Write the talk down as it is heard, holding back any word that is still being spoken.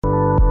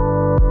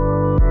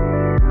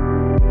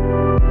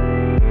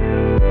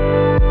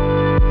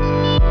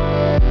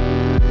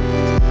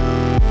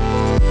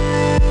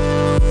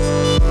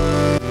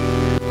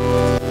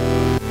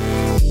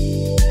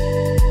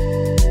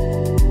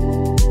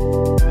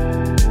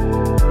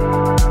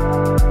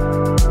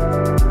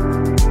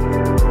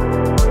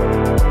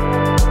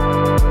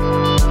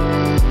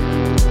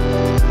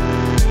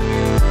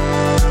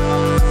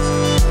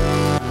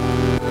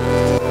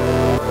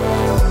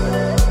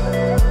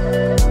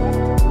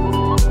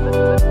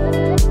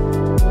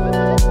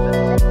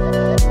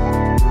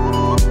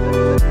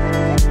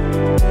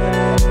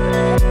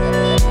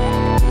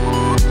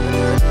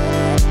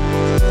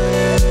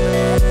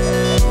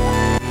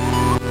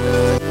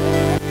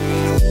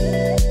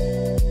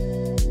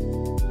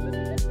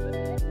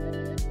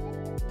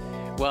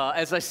Well,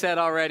 as I said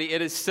already,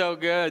 it is so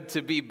good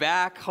to be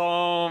back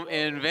home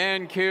in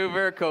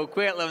Vancouver,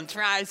 Coquitlam,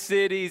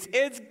 Tri-Cities.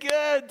 It's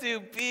good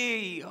to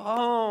be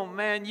home,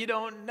 man. You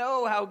don't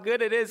know how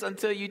good it is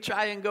until you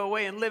try and go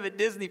away and live at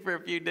Disney for a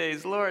few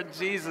days. Lord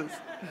Jesus.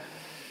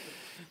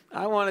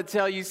 I want to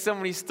tell you so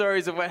many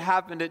stories of what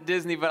happened at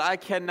Disney, but I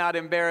cannot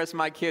embarrass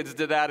my kids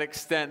to that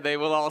extent. They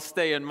will all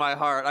stay in my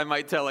heart. I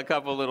might tell a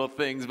couple little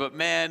things, but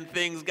man,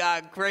 things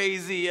got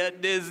crazy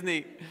at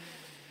Disney.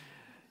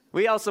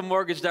 We also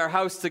mortgaged our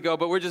house to go,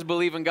 but we're just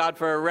believing God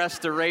for a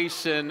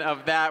restoration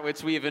of that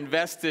which we have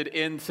invested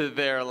into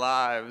their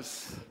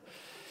lives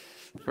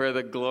for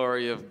the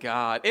glory of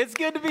God. It's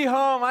good to be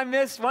home.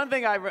 One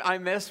thing I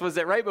missed was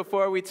that right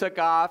before we took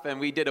off, and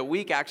we did a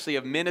week actually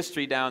of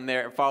ministry down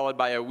there, followed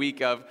by a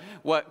week of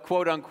what,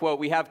 quote unquote,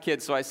 we have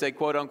kids, so I say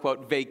quote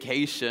unquote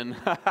vacation.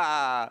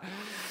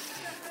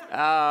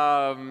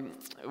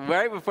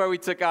 Right before we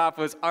took off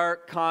was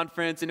ARC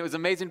conference, and it was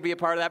amazing to be a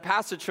part of that.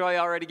 Pastor Troy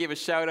already gave a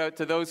shout out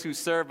to those who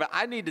served, but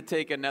I need to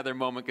take another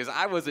moment because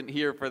I wasn't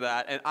here for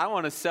that, and I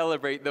want to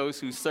celebrate those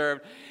who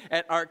served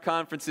at ARC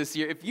conference this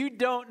year. If you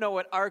don't know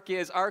what ARC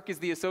is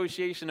the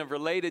Association of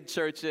Related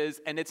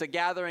Churches, and it's a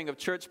gathering of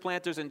church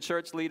planters and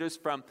church leaders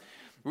from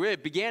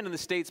it began in the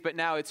States, but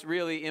now it's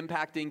really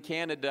impacting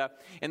Canada.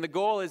 And the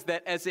goal is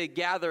that as a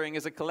gathering,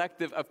 as a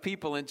collective of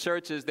people in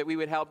churches, that we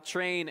would help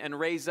train and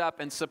raise up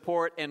and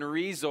support and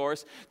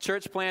resource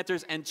church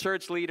planters and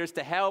church leaders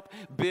to help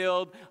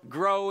build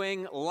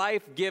growing,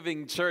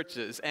 life-giving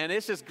churches. And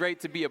it's just great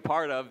to be a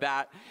part of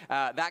that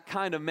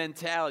kind of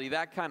mentality,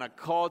 that kind of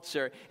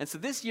culture. And so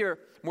this year,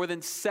 more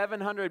than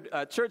 700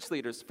 church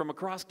leaders from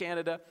across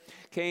Canada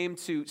came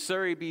to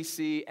Surrey,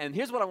 BC. And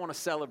here's what I want to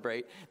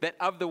celebrate, that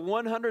of the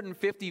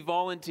 150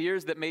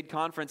 volunteers that made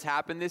conference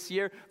happen this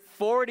year,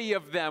 40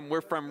 of them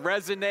were from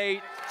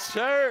Resonate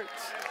Church.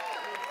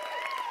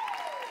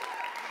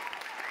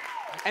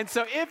 And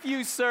so if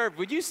you served,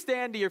 would you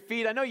stand to your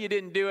feet? I know you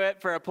didn't do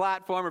it for a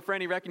platform or for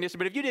any recognition,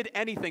 but if you did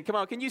anything, come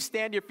on, can you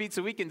stand to your feet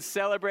so we can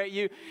celebrate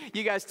you?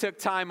 You guys took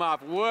time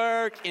off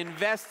work,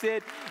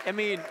 invested. I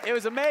mean, it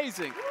was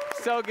amazing.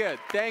 So good.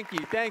 Thank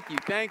you, thank you,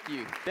 thank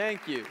you,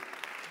 thank you.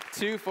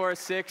 2, 4,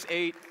 6,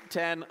 8,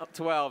 10,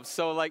 12.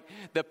 So like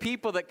the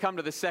people that come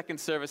to the second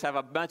service have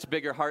a much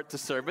bigger heart to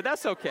serve, but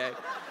that's okay.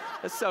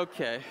 That's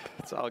okay.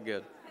 It's all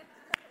good.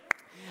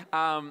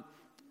 I'm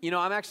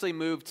actually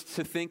moved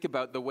to think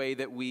about the way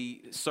that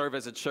we serve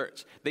as a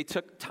church. They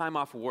took time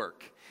off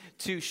work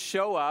to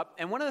show up.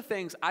 And one of the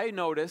things I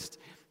noticed,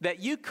 that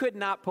you could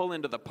not pull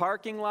into the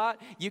parking lot,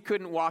 you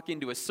couldn't walk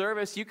into a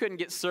service, you couldn't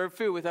get served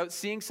food without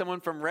seeing someone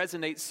from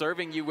Resonate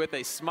serving you with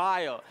a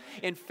smile.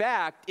 In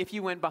fact, if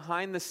you went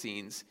behind the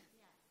scenes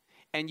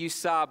and you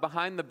saw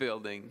behind the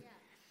building,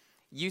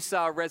 you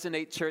saw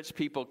Resonate Church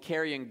people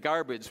carrying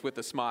garbage with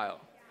a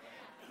smile.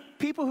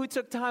 People who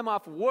took time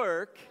off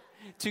work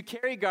to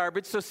carry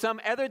garbage so some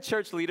other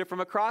church leader from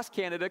across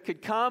Canada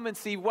could come and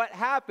see what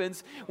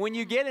happens when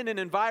you get in an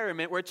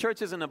environment where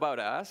church isn't about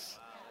us.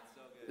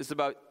 It's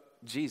about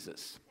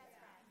Jesus,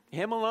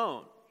 Him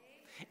alone.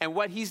 And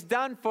what He's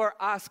done for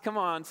us, come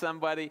on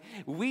somebody,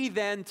 we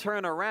then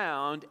turn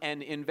around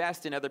and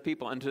invest in other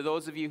people. And to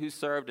those of you who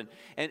served,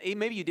 and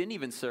maybe you didn't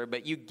even serve,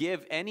 but you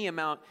give any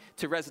amount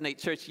to Resonate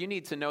Church, you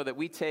need to know that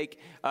we take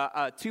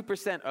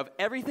 2% of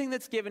everything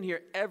that's given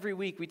here every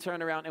week. We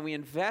turn around and we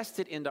invest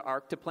it into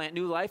ARC to plant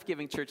new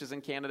life-giving churches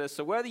in Canada.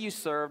 So whether you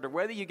served or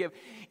whether you give,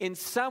 in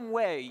some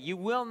way, you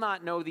will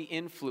not know the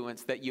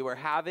influence that you are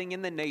having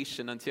in the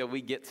nation until we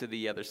get to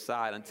the other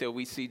side, until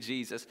we see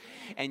Jesus.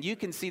 And you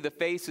can see the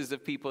faces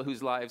of people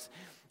whose lives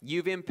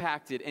you've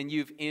impacted and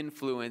you've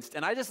influenced.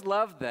 And I just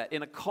love that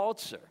in a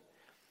culture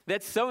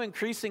that's so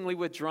increasingly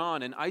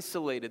withdrawn and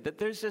isolated, that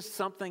there's just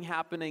something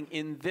happening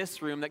in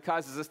this room that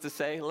causes us to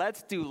say,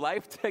 let's do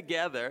life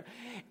together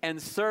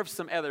and serve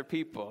some other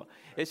people.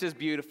 It's just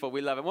beautiful.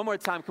 We love it. One more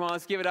time. Come on,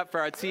 let's give it up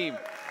for our team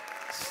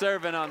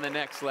serving on the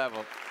next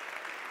level.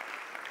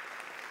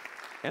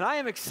 And I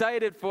am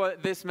excited for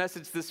this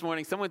message this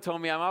morning. Someone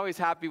told me, I'm always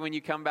happy when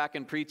you come back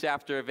and preach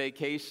after a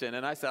vacation.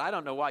 And I said, I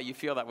don't know why you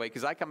feel that way,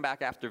 because I come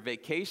back after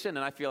vacation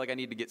and I feel like I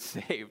need to get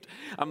saved.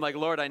 I'm like,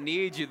 Lord, I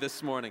need you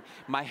this morning.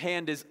 My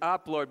hand is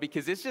up, Lord,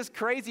 because it's just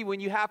crazy when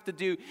you have to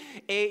do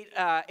eight,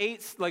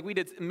 like we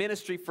did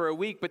ministry for a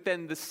week, but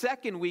then the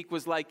second week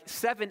was like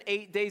 7,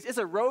 8 days. It's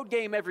a road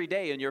game every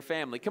day in your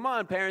family. Come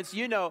on, parents,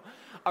 you know,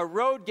 a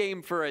road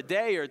game for a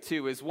day or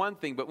two is one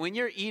thing, but when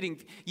you're eating,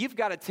 you've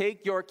got to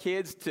take your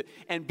kids to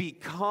and be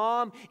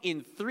calm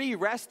in 3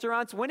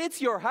 restaurants. When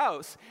it's your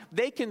house,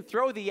 they can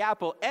throw the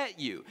apple at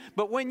you.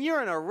 But when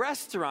you're in a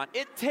restaurant,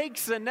 it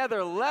takes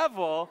another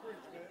level.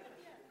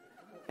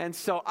 And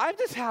so I'm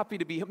just happy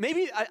to be,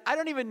 maybe, I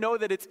don't even know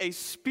that it's a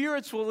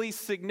spiritually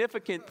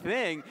significant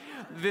thing,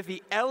 that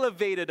the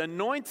elevated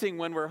anointing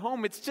when we're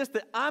home. It's just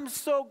that I'm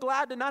so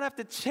glad to not have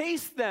to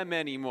chase them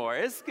anymore.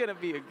 It's going to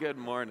be a good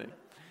morning.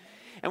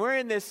 And we're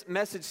in this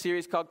message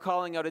series called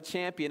Calling Out a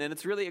Champion, and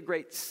it's really a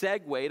great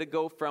segue to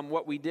go from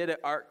what we did at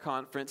Art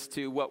Conference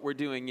to what we're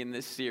doing in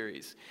this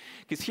series.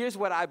 Because here's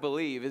what I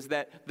believe, is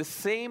that the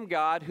same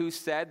God who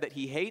said that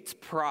he hates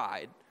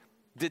pride,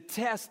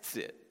 detests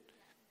it,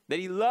 that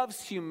he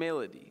loves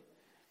humility,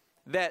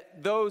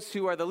 that those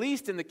who are the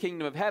least in the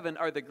kingdom of heaven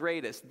are the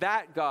greatest,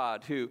 that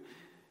God who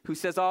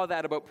says all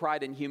that about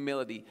pride and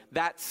humility,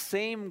 that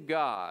same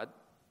God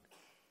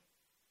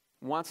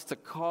wants to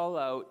call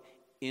out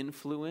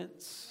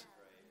influence,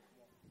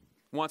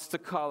 wants to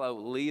call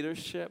out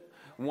leadership,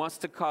 wants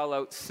to call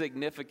out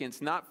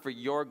significance, not for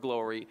your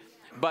glory,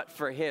 but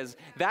for his.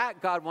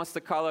 That God wants to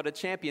call out a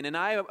champion. And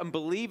I am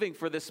believing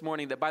for this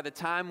morning that by the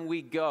time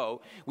we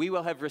go, we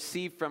will have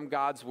received from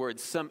God's word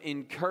some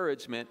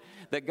encouragement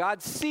that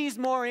God sees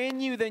more in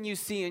you than you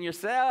see in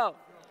yourself.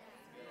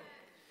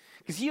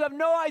 Because you have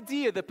no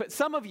idea,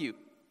 some of you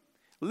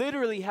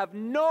literally have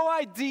no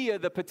idea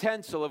the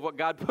potential of what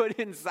God put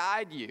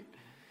inside you.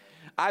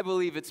 I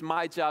believe it's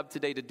my job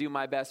today to do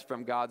my best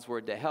from God's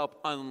word to help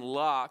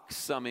unlock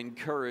some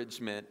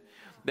encouragement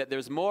that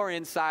there's more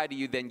inside of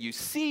you than you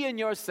see in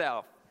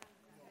yourself.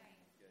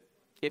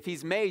 If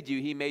he's made you,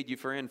 he made you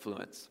for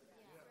influence.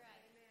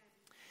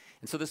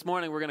 And so this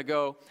morning we're going to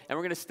go and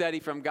we're going to study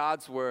from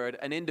God's word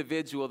an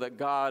individual that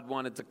God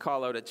wanted to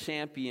call out a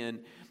champion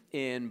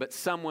in, but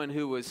someone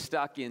who was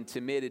stuck in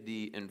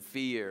timidity and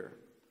fear.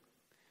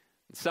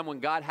 Someone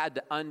God had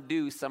to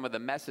undo some of the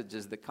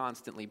messages that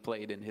constantly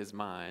played in his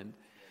mind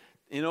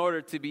in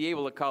order to be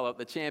able to call out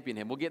the champion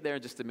him. We'll get there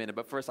in just a minute,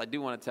 but first I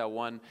do want to tell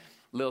one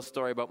little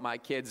story about my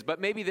kids. But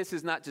maybe this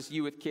is not just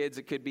you with kids.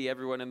 It could be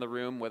everyone in the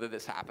room, whether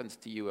this happens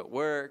to you at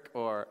work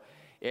or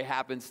it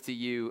happens to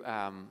you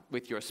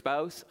with your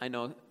spouse. I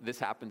know this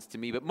happens to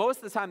me, but most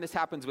of the time this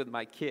happens with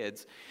my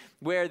kids,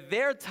 where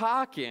they're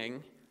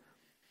talking,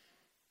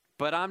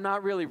 but I'm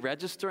not really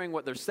registering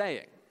what they're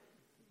saying.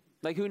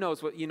 Like, who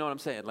knows what, you know what I'm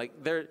saying? Like,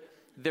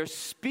 they're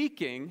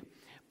speaking,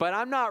 but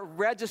I'm not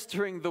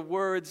registering the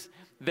words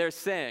they're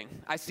saying.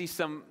 I see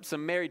some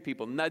married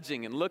people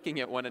nudging and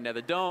looking at one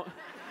another.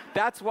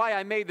 That's why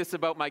I made this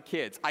about my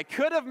kids. I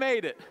could have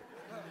made it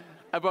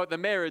about the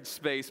marriage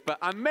space, but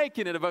I'm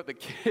making it about the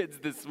kids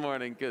this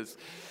morning because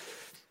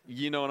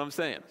you know what I'm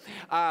saying.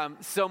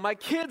 So my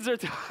kids are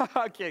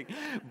talking,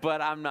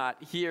 but I'm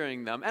not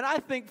hearing them. And I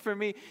think for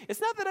me,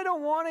 it's not that I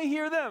don't want to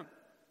hear them.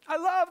 I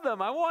love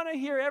them. I want to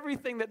hear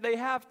everything that they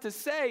have to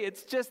say.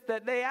 It's just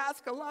that they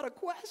ask a lot of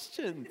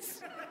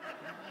questions.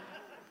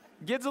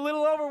 Gets a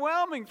little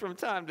overwhelming from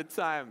time to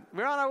time.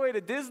 We're on our way to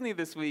Disney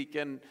this week,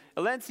 and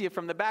Alencia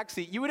from the back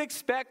seat, you would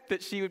expect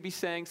that she would be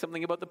saying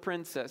something about the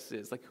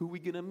princesses, like who are we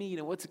going to meet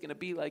and what's it going to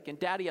be like, and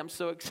Daddy, I'm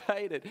so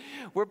excited.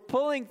 We're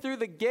pulling through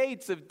the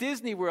gates of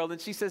Disney World, and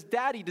she says,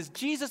 Daddy, does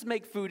Jesus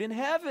make food in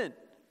heaven?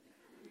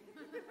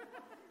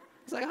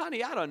 It's like,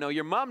 honey, I don't know.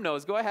 Your mom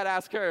knows. Go ahead,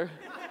 ask her.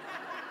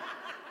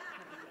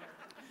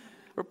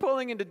 We're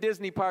pulling into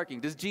Disney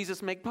parking. Does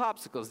Jesus make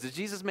popsicles? Does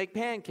Jesus make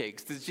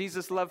pancakes? Does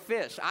Jesus love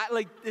fish?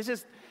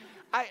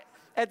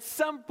 At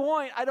some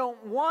point, I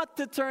don't want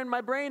to turn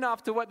my brain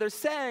off to what they're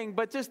saying,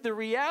 but just the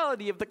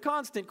reality of the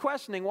constant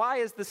questioning. Why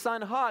is the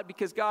sun hot?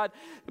 Because God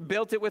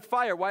built it with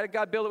fire. Why did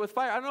God build it with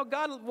fire? I don't know.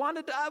 God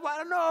wanted to, I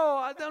don't know.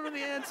 I don't know the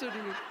answer to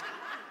you.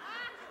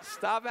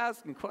 Stop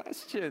asking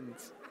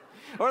questions.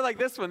 Or like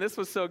this one. This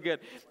was so good.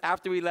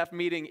 After we left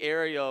meeting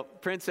Ariel,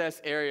 Princess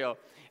Ariel,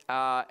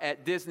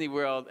 at Disney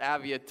World,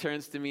 Avia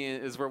turns to me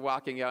as we're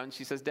walking out, and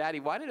she says, Daddy,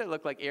 why did it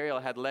look like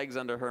Ariel had legs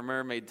under her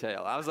mermaid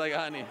tail? I was like,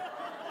 honey.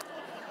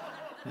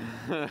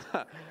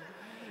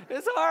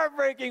 It's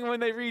heartbreaking when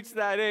they reach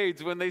that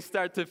age, when they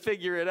start to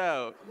figure it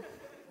out.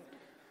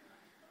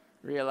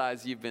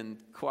 Realize you've been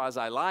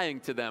quasi-lying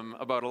to them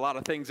about a lot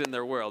of things in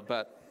their world,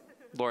 but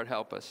Lord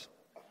help us.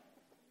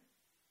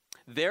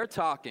 They're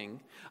talking.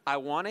 I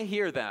want to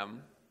hear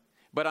them,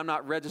 but I'm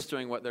not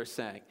registering what they're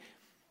saying.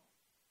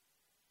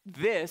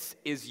 This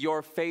is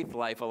your faith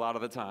life a lot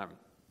of the time.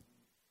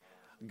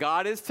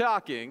 God is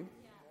talking,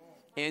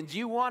 and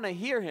you want to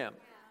hear him.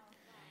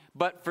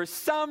 But for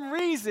some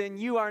reason,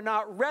 you are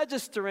not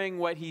registering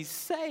what he's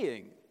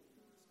saying.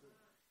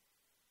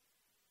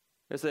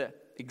 There's an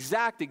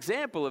exact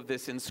example of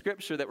this in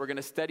Scripture that we're going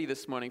to study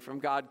this morning from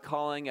God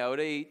calling out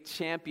a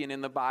champion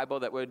in the Bible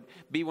that would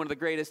be one of the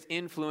greatest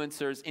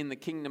influencers in the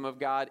kingdom of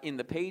God in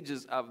the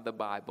pages of the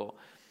Bible.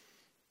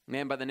 A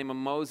man by the name of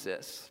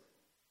Moses.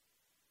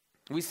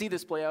 We see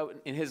this play out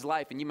in his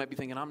life, and you might be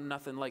thinking, I'm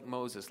nothing like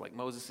Moses. Like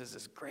Moses is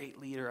this great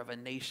leader of a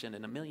nation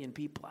and 1 million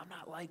people. I'm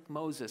not like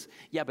Moses.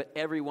 Yeah, but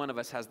every one of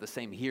us has the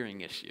same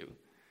hearing issue.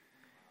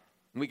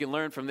 And we can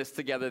learn from this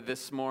together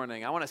this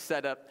morning. I want to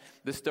set up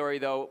the story,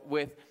 though,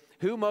 with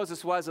who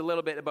Moses was, a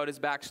little bit about his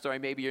backstory.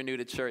 Maybe you're new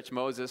to church.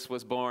 Moses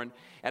was born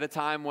at a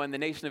time when the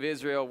nation of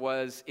Israel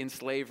was in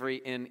slavery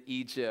in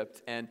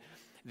Egypt. And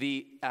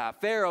the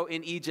Pharaoh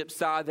in Egypt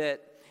saw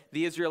that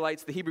the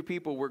Israelites, the Hebrew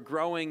people, were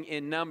growing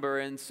in number,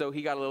 and so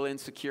he got a little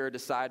insecure,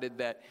 decided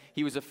that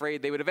he was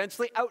afraid they would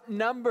eventually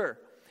outnumber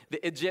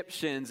the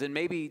Egyptians and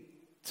maybe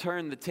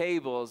turn the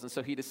tables, and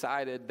so he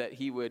decided that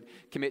he would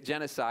commit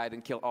genocide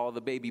and kill all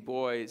the baby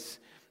boys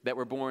that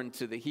were born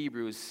to the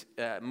Hebrews.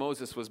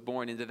 Moses was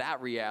born into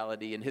that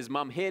reality, and his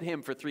mom hid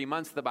him for 3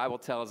 months, the Bible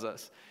tells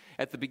us,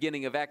 at the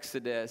beginning of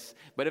Exodus.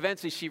 But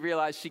eventually she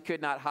realized she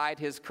could not hide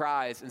his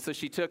cries, and so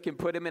she took him,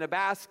 put him in a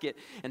basket,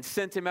 and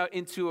sent him out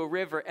into a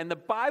river. And the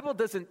Bible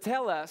doesn't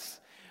tell us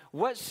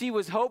what she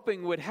was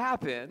hoping would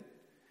happen,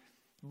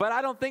 but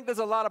I don't think there's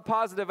a lot of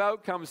positive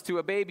outcomes to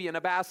a baby in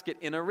a basket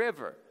in a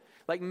river.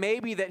 Like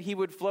maybe that he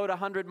would float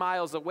 100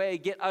 miles away,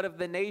 get out of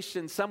the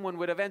nation, someone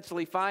would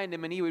eventually find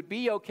him and he would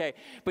be okay.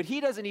 But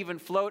he doesn't even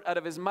float out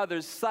of his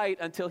mother's sight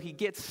until he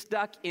gets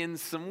stuck in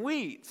some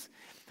weeds.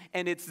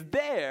 And it's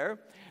there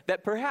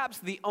that perhaps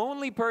the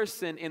only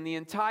person in the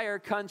entire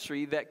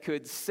country that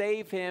could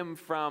save him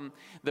from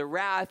the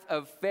wrath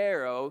of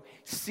Pharaoh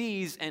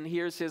sees and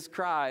hears his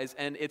cries,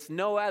 and it's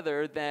no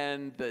other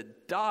than the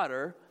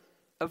daughter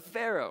of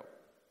Pharaoh.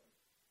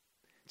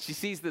 She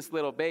sees this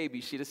little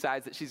baby. She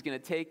decides that she's going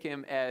to take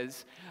him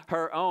as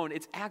her own.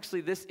 It's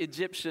actually this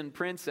Egyptian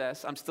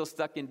princess. I'm still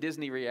stuck in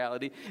Disney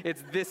reality.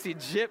 It's this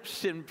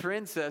Egyptian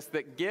princess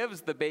that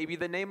gives the baby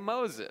the name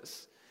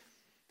Moses,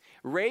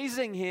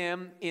 raising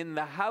him in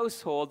the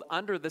household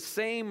under the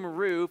same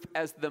roof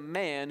as the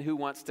man who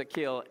wants to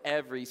kill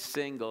every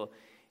single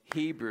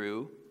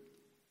Hebrew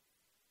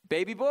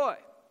baby boy.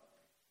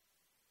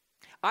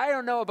 I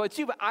don't know about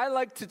you, but I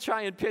like to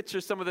try and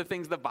picture some of the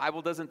things the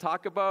Bible doesn't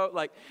talk about.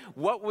 Like,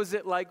 what was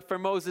it like for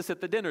Moses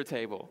at the dinner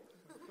table?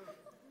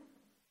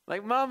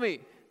 Like, Mommy,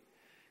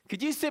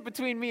 could you sit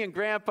between me and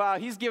Grandpa?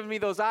 He's giving me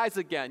those eyes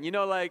again. You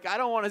know, like, I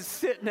don't want to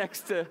sit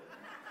next to...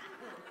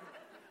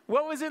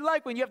 What was it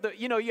like when you have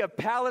you have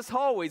palace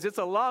hallways? It's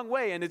a long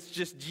way, and it's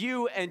just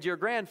you and your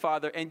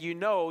grandfather, and you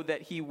know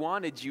that he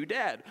wanted you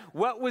dead.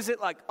 What was it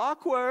like?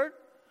 Awkward,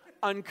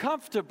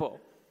 uncomfortable.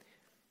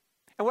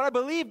 And what I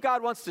believe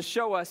God wants to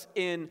show us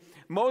in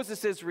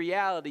Moses'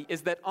 reality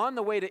is that on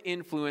the way to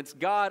influence,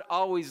 God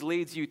always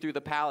leads you through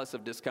the palace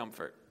of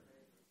discomfort.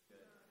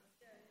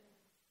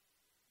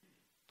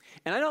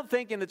 And I don't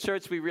think in the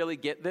church we really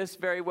get this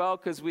very well,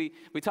 because we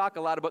talk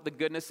a lot about the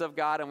goodness of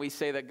God, and we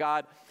say that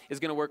God is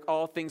going to work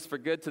all things for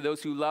good to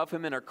those who love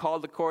him and are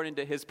called according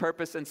to his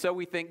purpose. And so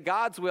we think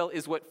God's will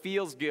is what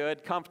feels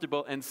good,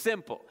 comfortable, and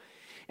simple.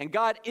 And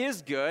God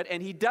is good,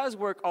 and he does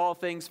work all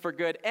things for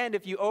good. And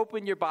if you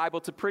open your Bible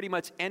to pretty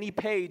much any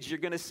page, you're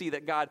going to see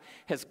that God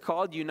has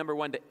called you, number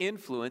one, to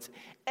influence.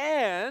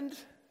 And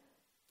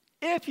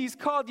if he's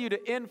called you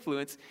to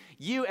influence,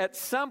 you at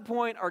some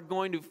point are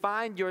going to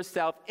find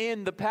yourself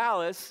in the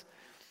palace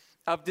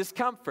of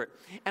discomfort.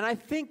 And I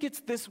think it's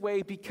this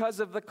way because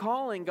of the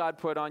calling God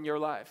put on your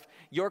life.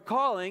 Your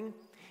calling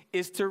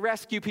is to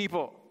rescue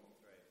people.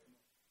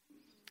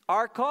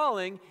 Our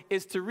calling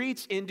is to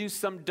reach into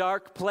some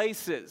dark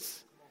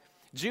places.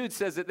 Jude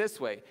says it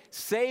this way: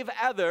 save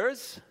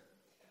others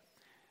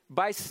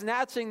by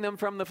snatching them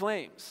from the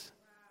flames.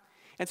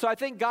 And so I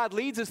think God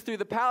leads us through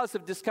the palace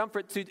of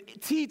discomfort to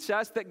teach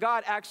us that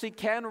God actually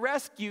can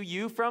rescue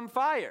you from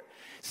fire.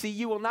 See,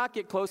 you will not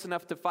get close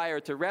enough to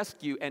fire to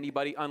rescue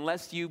anybody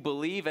unless you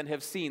believe and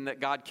have seen that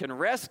God can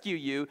rescue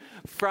you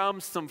from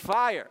some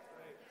fire.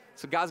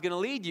 So God's going to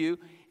lead you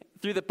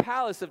through the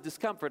palace of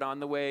discomfort on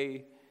the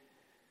way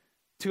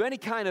to any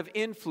kind of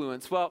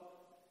influence. Well,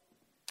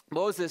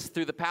 Moses,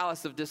 through the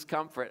palace of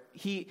discomfort,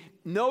 he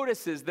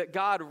notices that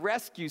God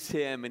rescues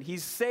him, and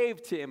he's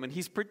saved him, and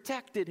he's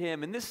protected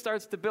him, and this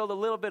starts to build a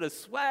little bit of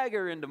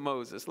swagger into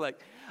Moses. Like,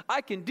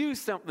 I can do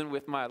something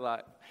with my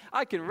life.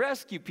 I can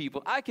rescue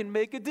people. I can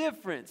make a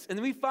difference. And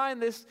we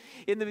find this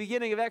in the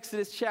beginning of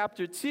Exodus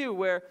chapter 2,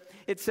 where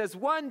it says,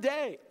 one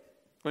day,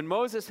 when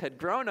Moses had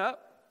grown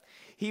up,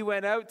 he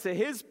went out to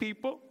his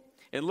people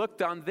and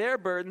looked on their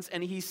burdens,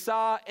 and he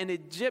saw an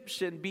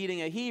Egyptian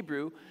beating a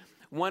Hebrew,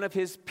 one of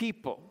his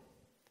people.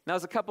 Now,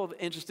 there's a couple of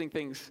interesting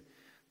things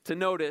to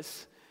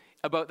notice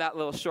about that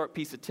little short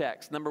piece of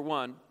text. Number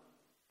one,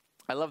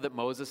 I love that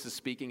Moses is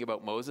speaking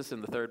about Moses in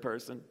the third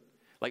person.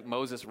 Like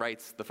Moses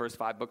writes the first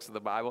 5 books of the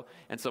Bible,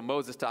 and so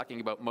Moses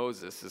talking about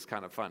Moses is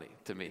kind of funny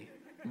to me.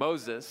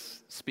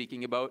 Moses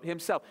speaking about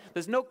himself.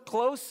 There's no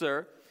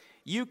closer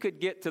you could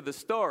get to the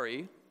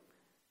story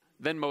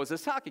than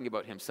Moses talking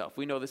about himself.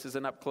 We know this is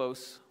an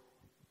up-close,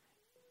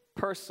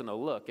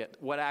 personal look at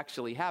what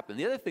actually happened.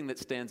 The other thing that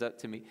stands out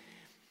to me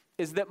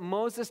is that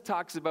Moses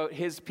talks about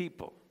his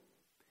people.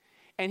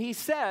 And he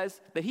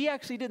says that he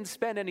actually didn't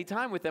spend any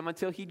time with them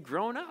until he'd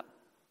grown up.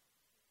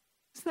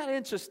 Isn't that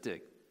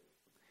interesting?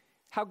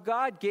 How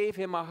God gave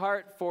him a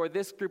heart for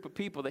this group of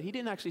people that he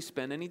didn't actually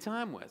spend any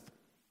time with.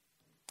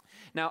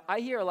 Now, I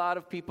hear a lot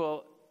of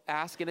people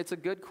ask, and it's a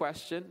good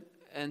question,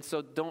 and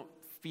so don't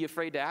be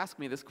afraid to ask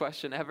me this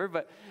question ever,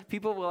 but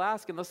people will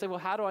ask and they'll say, well,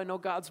 how do I know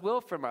God's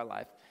will for my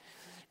life?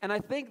 And I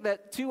think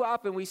that too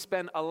often we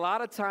spend a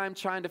lot of time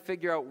trying to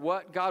figure out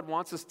what God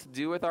wants us to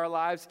do with our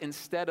lives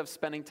instead of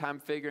spending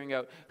time figuring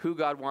out who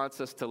God wants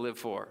us to live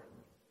for.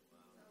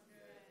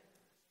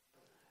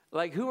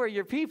 Like, who are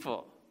your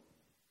people?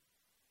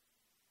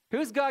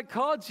 Who's God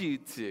called you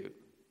to?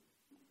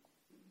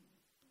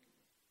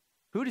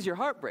 Who does your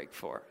heart break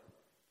for?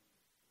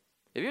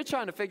 If you're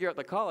trying to figure out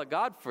the call of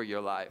God for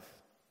your life,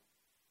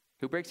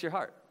 who breaks your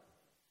heart?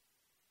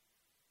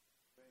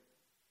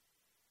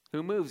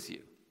 Who moves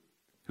you?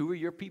 Who are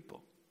your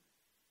people?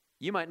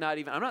 You might not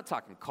even, I'm not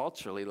talking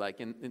culturally, like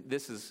in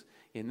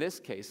this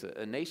case,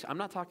 a nation. I'm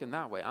not talking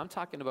that way. I'm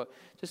talking about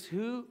just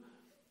who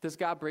does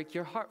God break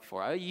your heart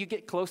for? You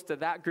get close to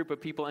that group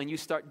of people and you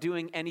start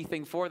doing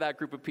anything for that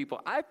group of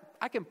people.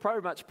 I can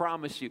pretty much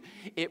promise you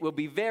it will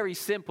be very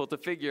simple to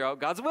figure out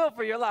God's will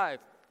for your life.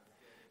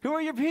 Who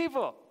are your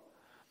people?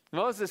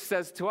 Moses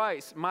says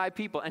twice, my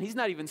people, and he's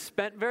not even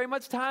spent very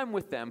much time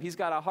with them. He's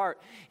got a heart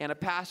and a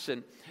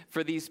passion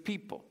for these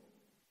people.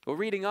 Well,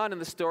 reading on in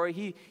the story,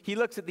 he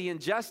looks at the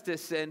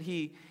injustice and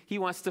he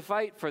wants to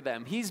fight for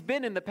them. He's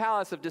been in the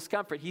palace of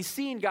discomfort. He's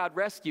seen God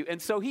rescue,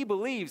 and so he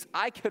believes,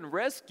 I can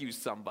rescue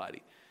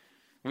somebody.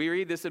 We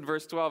read this in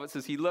verse 12. It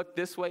says, he looked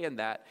this way and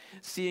that.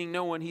 Seeing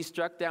no one, he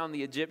struck down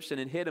the Egyptian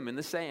and hid him in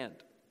the sand.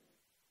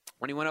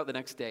 When he went out the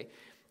next day,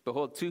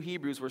 behold, 2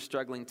 Hebrews were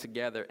struggling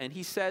together, and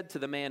he said to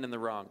the man in the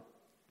wrong,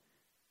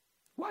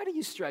 why do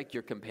you strike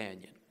your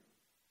companion?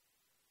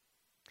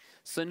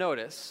 So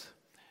notice,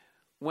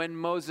 when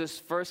Moses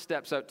first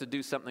steps out to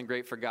do something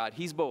great for God,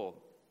 he's bold.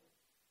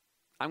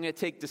 I'm going to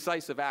take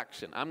decisive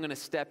action. I'm going to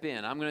step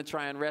in. I'm going to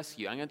try and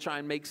rescue. I'm going to try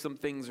and make some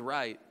things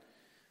right.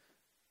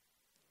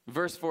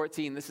 Verse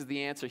 14, this is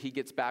the answer he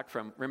gets back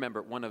from,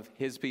 remember, one of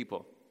his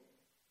people.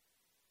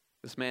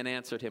 This man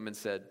answered him and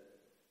said,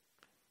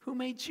 who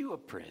made you a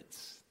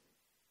prince?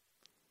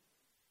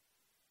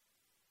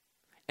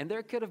 And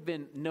there could have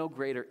been no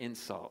greater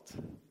insult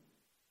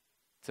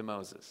to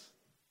Moses.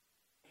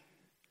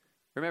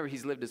 Remember,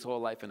 he's lived his whole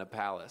life in a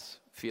palace,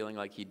 feeling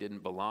like he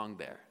didn't belong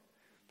there.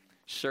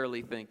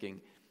 Surely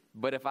thinking,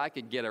 but if I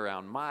could get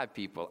around my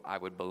people, I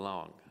would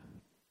belong.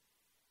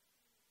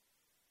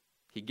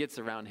 He gets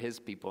around his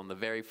people, and the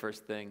very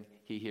first thing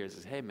he hears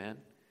is, hey man,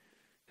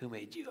 who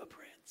made you a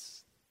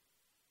prince?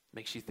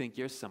 Makes you think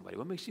you're somebody.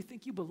 What makes you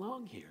think you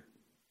belong here?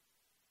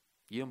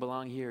 You don't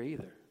belong here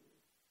either.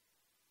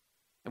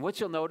 And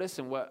what you'll notice,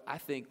 and what I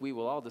think we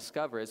will all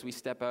discover as we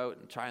step out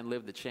and try and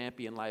live the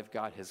champion life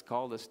God has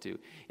called us to,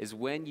 is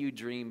when you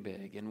dream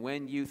big and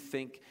when you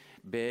think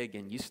big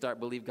and you start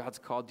believe God's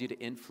called you to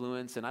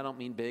influence, and I don't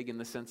mean big in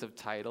the sense of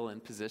title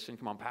and position.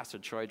 Come on, Pastor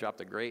Troy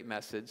dropped a great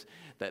message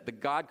that the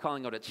God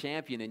calling out a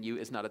champion in you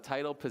is not a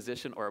title,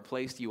 position, or a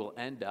place you will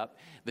end up.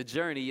 The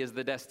journey is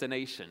the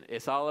destination.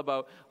 It's all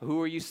about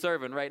who are you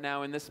serving right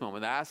now in this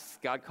moment. That's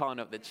God calling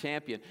out the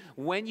champion.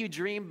 When you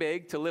dream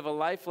big to live a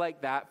life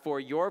like that for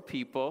your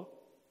people,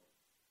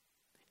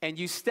 and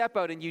you step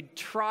out and you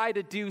try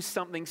to do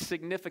something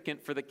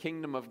significant for the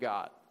kingdom of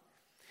God,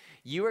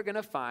 you are going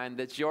to find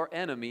that your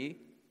enemy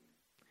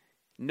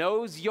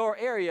knows your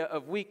area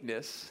of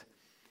weakness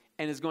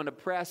and is going to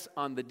press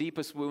on the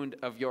deepest wound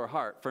of your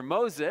heart. For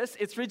Moses,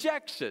 it's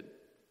rejection.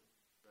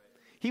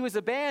 He was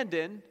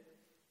abandoned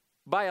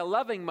by a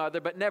loving mother,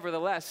 but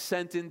nevertheless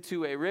sent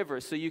into a river.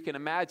 So you can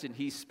imagine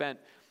he spent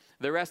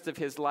the rest of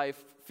his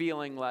life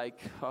feeling like,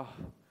 oh,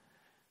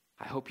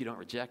 I hope you don't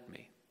reject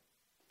me.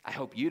 I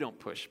hope you don't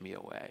push me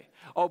away.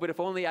 Oh, but if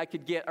only I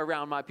could get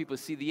around my people.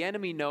 See, the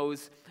enemy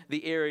knows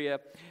the area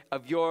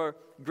of your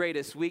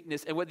greatest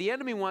weakness. And what the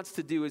enemy wants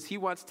to do is he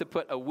wants to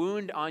put a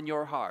wound on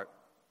your heart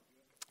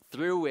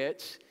through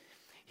which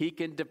he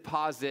can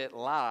deposit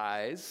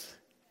lies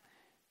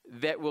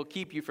that will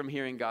keep you from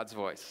hearing God's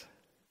voice.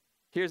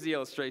 Here's the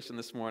illustration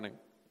this morning.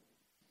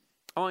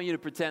 I want you to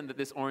pretend that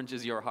this orange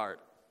is your heart.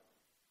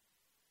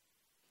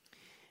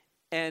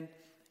 And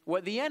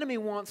what the enemy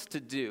wants to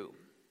do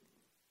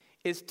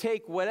is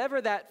take whatever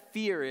that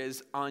fear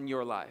is on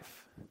your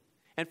life.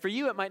 And for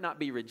you, it might not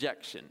be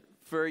rejection.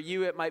 For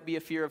you, it might be a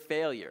fear of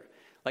failure,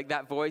 like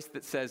that voice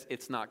that says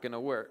it's not going to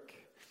work.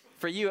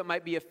 For you, it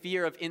might be a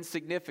fear of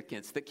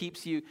insignificance that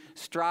keeps you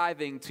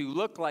striving to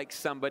look like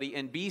somebody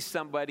and be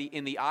somebody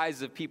in the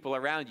eyes of people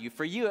around you.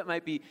 For you, it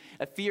might be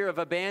a fear of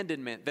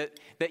abandonment,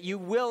 that you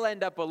will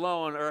end up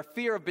alone, or a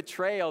fear of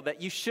betrayal, that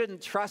you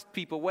shouldn't trust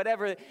people.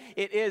 Whatever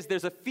it is,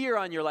 there's a fear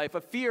on your life,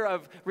 a fear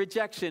of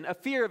rejection, a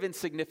fear of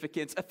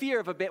insignificance, a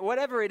fear of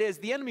whatever it is,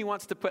 the enemy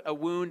wants to put a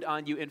wound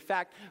on you. In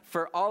fact,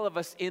 for all of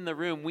us in the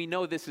room, we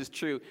know this is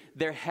true.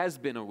 There has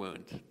been a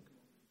wound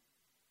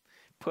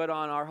put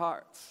on our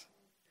hearts.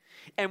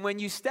 And when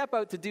you step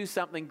out to do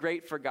something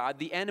great for God,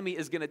 the enemy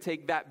is going to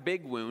take that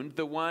big wound,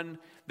 the one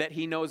that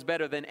he knows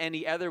better than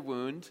any other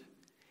wound,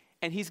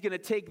 and he's going to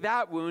take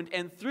that wound,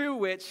 and through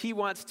which he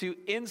wants to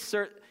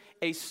insert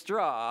a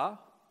straw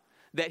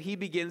that he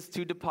begins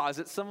to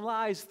deposit some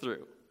lies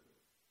through.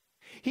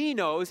 He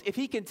knows if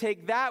he can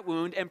take that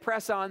wound and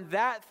press on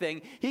that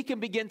thing, he can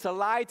begin to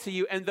lie to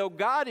you. And though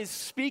God is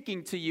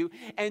speaking to you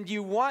and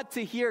you want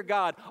to hear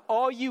God,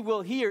 all you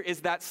will hear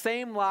is that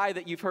same lie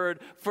that you've heard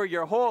for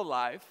your whole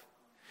life,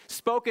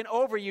 spoken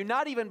over you,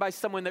 not even by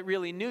someone that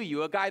really knew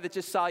you, a guy that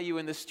just saw you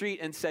in the street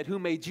and said, who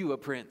made you a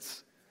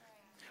prince?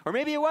 Or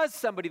maybe it was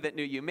somebody that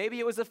knew you. Maybe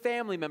it was a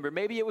family member.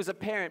 Maybe it was a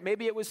parent.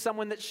 Maybe it was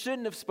someone that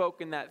shouldn't have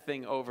spoken that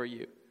thing over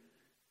you.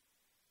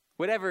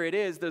 Whatever it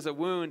is, there's a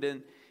wound,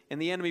 and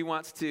And the enemy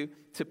wants to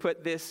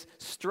put this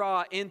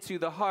straw into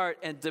the heart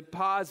and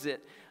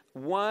deposit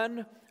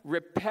one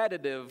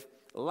repetitive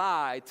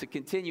lie to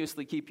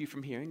continuously keep you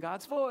from hearing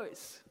God's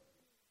voice.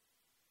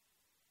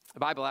 The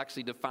Bible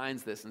actually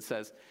defines this and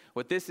says,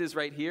 what this is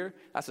right here,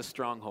 that's a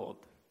stronghold.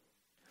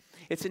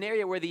 It's an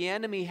area where the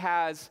enemy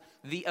has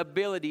the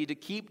ability to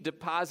keep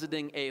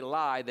depositing a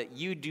lie that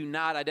you do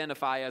not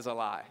identify as a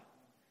lie.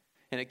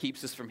 And it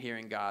keeps us from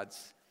hearing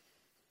God's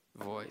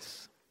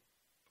voice.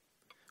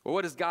 Well,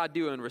 what does God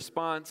do in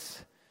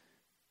response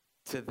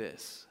to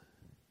this?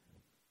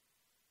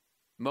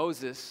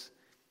 Moses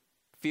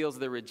feels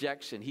the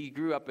rejection. He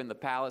grew up in the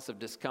palace of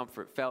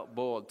discomfort, felt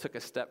bold, took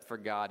a step for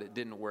God. It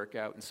didn't work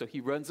out, and so he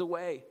runs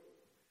away.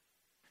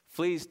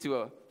 Flees to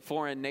a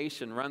foreign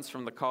nation, runs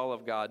from the call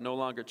of God, no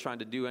longer trying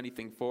to do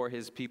anything for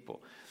his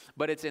people.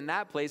 But it's in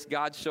that place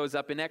God shows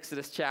up in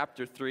Exodus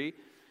chapter 3.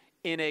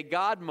 In a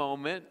God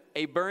moment,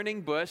 a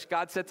burning bush.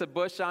 God sets a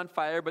bush on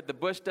fire, but the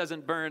bush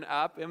doesn't burn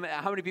up.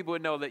 How many people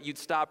would know that you'd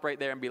stop right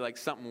there and be like,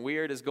 something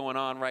weird is going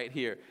on right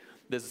here?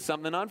 There's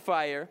something on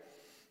fire,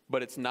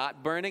 but it's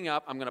not burning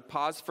up. I'm going to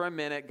pause for a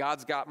minute.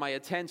 God's got my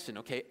attention,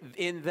 okay?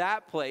 In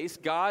that place,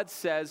 God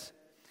says,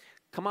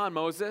 come on,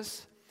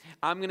 Moses.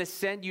 I'm going to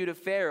send you to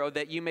Pharaoh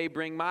that you may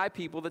bring my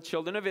people, the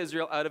children of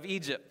Israel, out of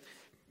Egypt.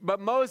 But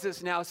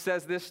Moses now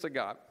says this to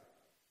God.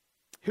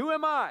 Who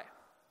am I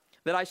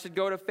that I should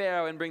go to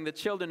Pharaoh and bring the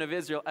children of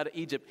Israel out of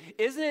Egypt?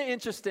 Isn't it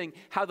interesting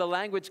how the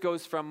language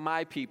goes from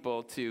my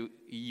people to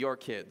your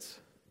kids?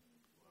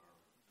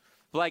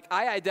 Like,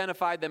 I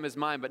identified them as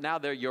mine, but now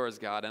they're yours,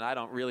 God, and I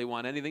don't really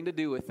want anything to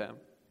do with them.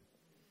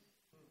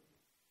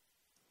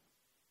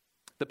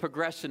 The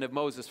progression of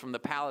Moses from the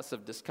palace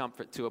of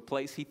discomfort to a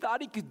place he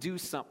thought he could do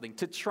something,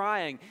 to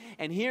trying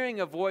and hearing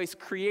a voice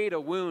create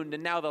a wound,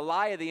 and now the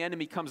lie of the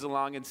enemy comes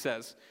along and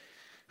says,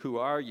 who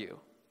are you?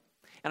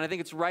 And I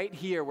think it's right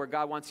here where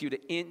God wants you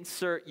to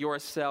insert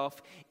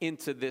yourself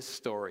into this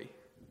story.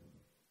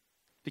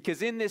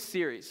 Because in this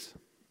series,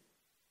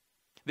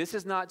 this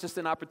is not just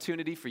an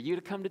opportunity for you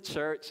to come to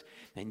church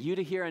and you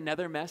to hear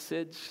another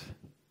message,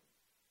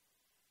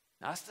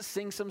 us to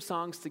sing some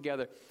songs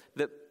together.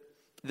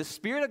 The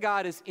Spirit of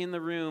God is in the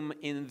room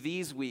in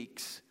these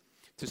weeks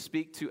to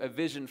speak to a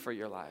vision for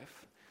your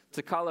life,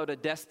 to call out a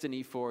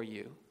destiny for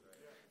you,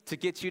 to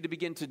get you to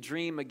begin to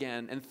dream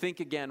again and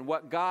think again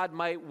what God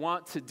might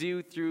want to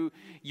do through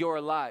your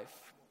life.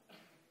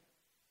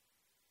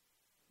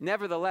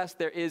 Nevertheless,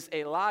 there is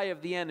a lie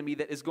of the enemy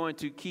that is going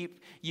to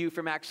keep you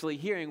from actually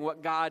hearing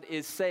what God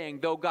is saying,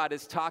 though God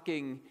is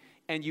talking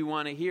and you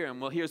want to hear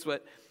him. Well, here's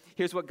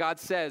what God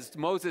says.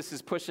 Moses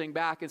is pushing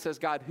back and says,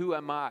 God, who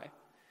am I?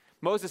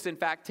 Moses, in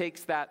fact,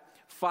 takes that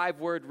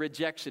 5-word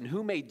rejection,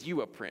 who made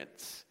you a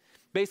prince?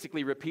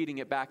 Basically repeating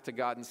it back to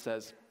God and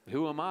says,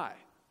 who am I?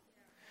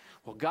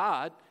 Well,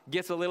 God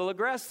gets a little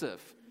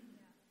aggressive.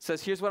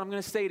 Says, here's what I'm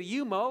going to say to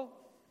you, Mo.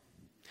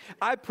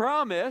 I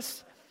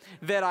promise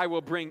that I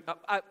will bring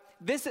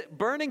this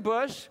burning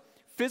bush,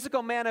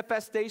 physical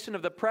manifestation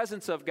of the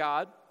presence of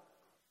God.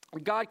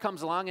 God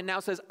comes along and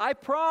now says, I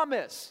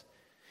promise.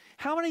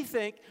 How many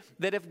think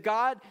that if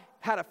God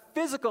had a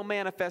physical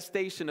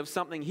manifestation of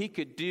something he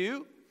could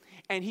do,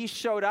 and he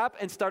showed up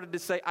and started to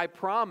say, I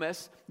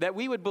promise, that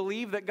we would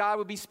believe that God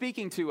would be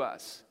speaking to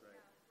us?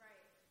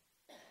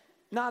 Right.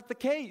 Not the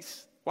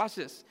case. Watch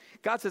this.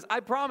 God says, I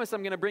promise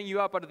I'm going to bring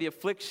you up out of the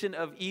affliction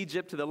of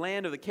Egypt to the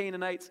land of the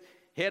Canaanites,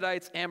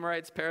 Hittites,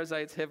 Amorites,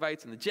 Perizzites,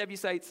 Hivites, and the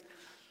Jebusites,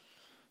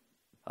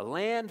 a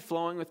land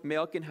flowing with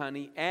milk and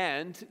honey,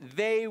 and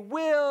they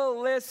will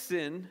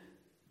listen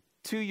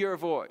to your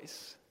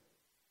voice.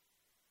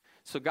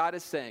 So God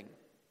is saying,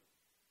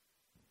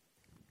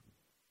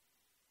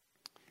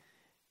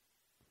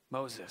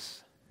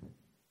 Moses,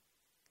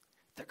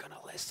 they're going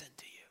to listen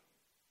to you.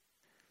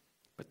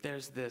 But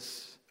there's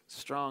this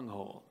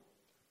stronghold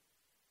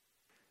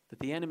that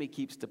the enemy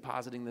keeps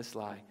depositing this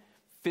lie.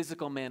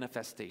 Physical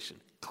manifestation.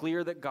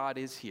 Clear that God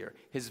is here.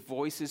 His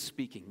voice is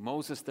speaking.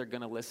 Moses, they're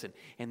going to listen.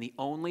 And the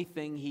only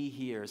thing he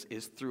hears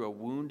is through a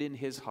wound in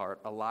his heart,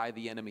 a lie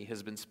the enemy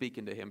has been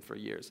speaking to him for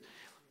years.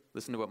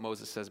 Listen to what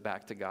Moses says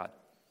back to God.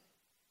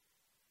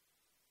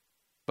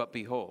 But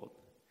behold,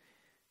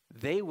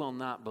 they will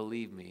not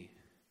believe me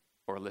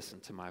or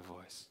listen to my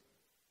voice.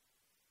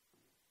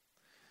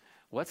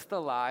 What's the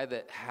lie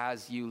that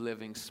has you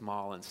living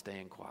small and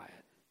staying quiet?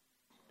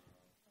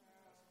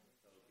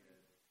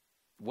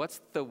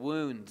 What's the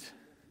wound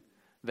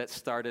that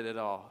started it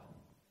all?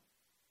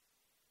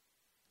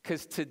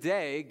 Because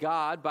today,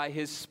 God, by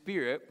his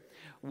Spirit,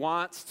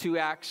 wants to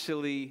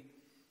actually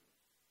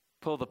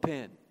pull the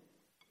pin.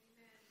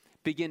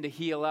 Begin to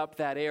heal up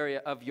that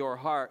area of your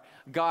heart.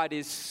 God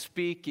is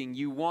speaking.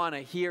 You want to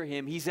hear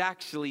him. He's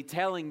actually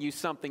telling you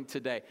something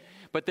today.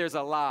 But there's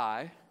a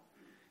lie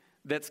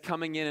that's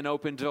coming in an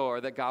open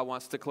door that God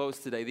wants to close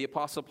today. The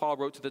Apostle Paul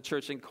wrote to the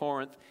church in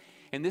Corinth,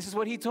 and this is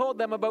what he told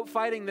them about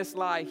fighting this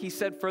lie. He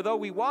said, for though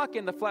we walk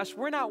in the flesh,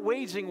 we're not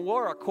waging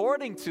war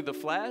according to the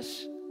flesh.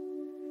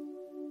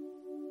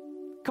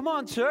 Come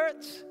on,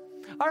 church.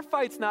 Our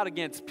fight's not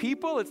against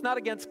people. It's not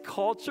against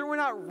culture. We're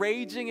not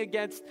raging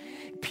against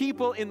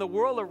people in the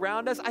world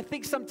around us. I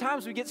think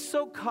sometimes we get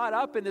so caught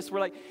up in this. We're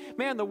like,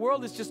 man, the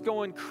world is just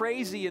going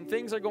crazy and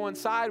things are going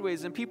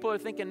sideways and people are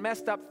thinking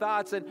messed up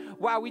thoughts and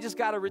wow, we just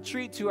got to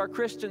retreat to our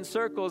Christian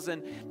circles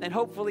and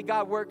hopefully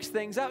God works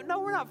things out. No,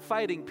 we're not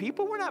fighting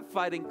people. We're not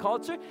fighting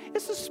culture.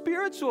 It's a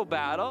spiritual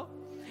battle.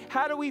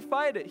 How do we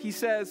fight it? He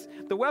says,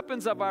 the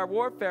weapons of our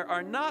warfare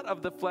are not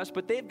of the flesh,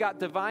 but they've got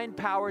divine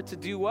power to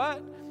do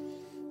what?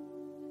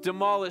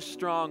 Demolish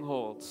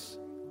strongholds,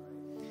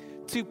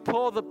 to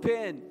pull the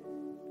pin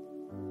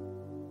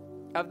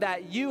of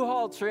that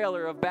U-Haul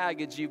trailer of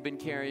baggage you've been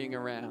carrying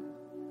around,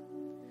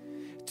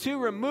 to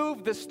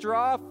remove the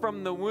straw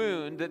from the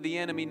wound that the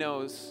enemy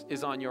knows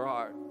is on your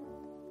heart.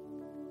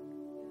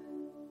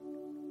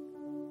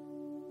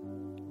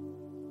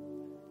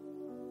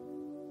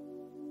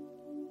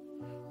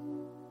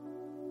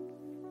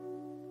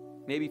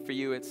 Maybe for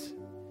you it's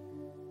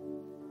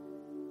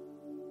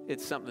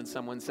something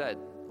someone said,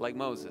 like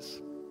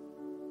Moses.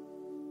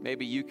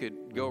 Maybe you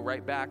could go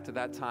right back to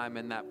that time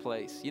and that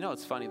place. You know,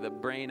 it's funny, the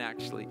brain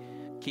actually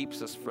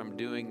keeps us from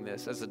doing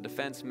this. As a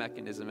defense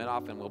mechanism, it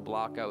often will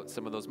block out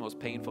some of those most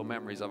painful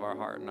memories of our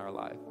heart and our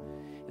life.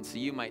 And so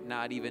you might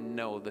not even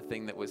know the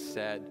thing that was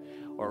said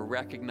or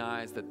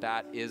recognize that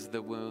that is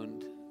the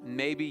wound.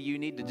 Maybe you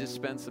need to just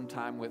spend some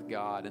time with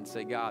God and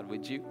say, God,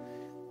 would you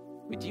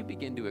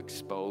begin to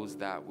expose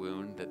that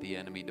wound that the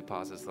enemy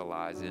deposits the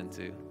lies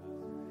into?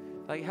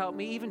 Like, help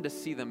me even to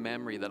see the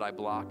memory that I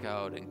block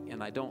out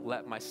and I don't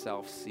let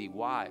myself see.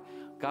 Why?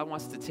 God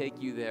wants to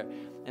take you there.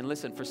 And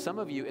listen, for some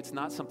of you, it's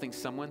not something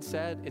someone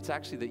said. It's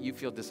actually that you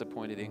feel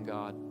disappointed in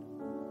God.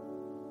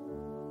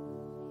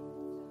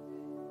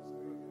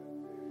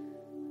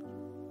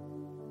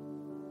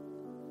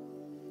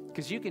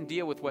 Because you can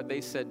deal with what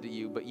they said to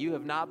you, but you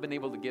have not been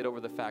able to get over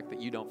the fact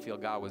that you don't feel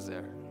God was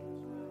there.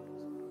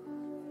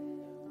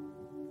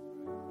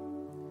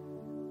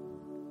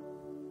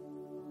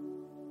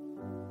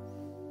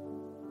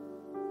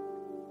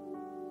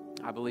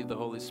 I believe the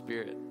Holy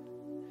Spirit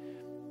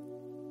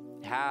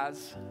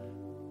has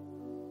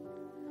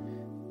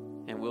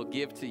and will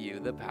give to you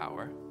the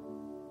power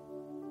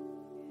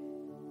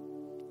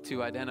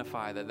to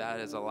identify that that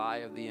is a lie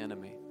of the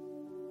enemy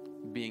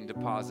being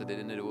deposited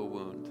into a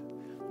wound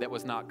that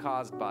was not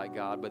caused by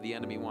God, but the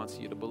enemy wants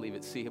you to believe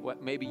it. See,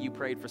 what maybe you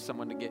prayed for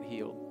someone to get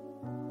healed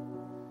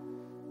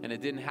and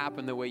it didn't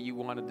happen the way you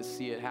wanted to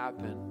see it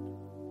happen.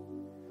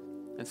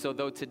 And so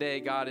though today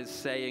God is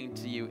saying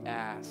to you,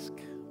 ask,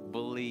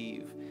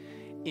 believe,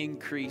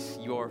 increase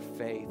your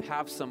faith,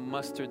 have some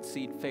mustard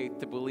seed faith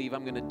to believe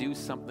I'm going to do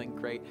something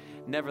great.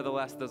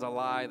 Nevertheless, there's a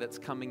lie that's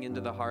coming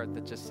into the heart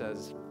that just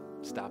says,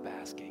 stop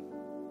asking.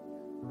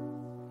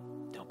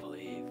 Don't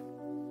believe.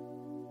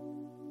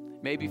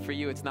 Maybe for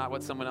you, it's not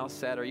what someone else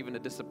said or even a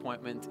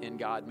disappointment in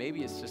God.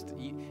 Maybe it's just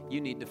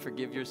you need to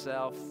forgive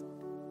yourself.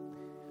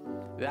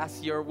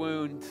 That's your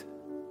wound.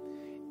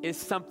 Is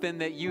something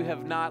that you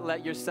have not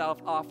let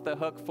yourself off the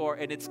hook for,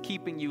 and it's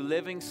keeping you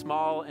living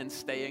small and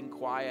staying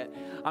quiet.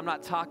 I'm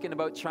not talking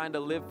about trying to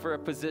live for a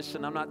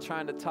position. I'm not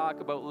trying to talk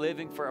about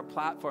living for a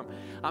platform.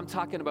 I'm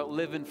talking about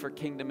living for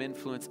kingdom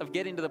influence, of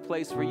getting to the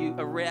place where you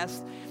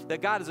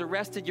that God has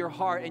arrested your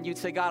heart, and you'd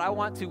say, God, I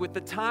want to, with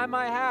the time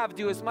I have,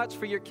 do as much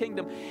for your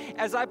kingdom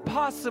as I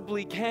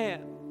possibly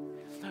can.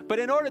 But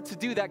in order to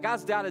do that,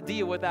 God's got to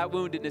deal with that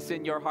woundedness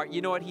in your heart.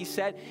 You know what he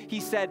said?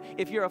 He said,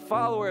 if you're a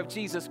follower of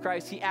Jesus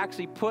Christ, he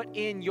actually put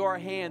in your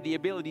hand the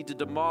ability to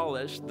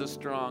demolish the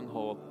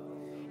stronghold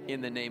in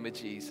the name of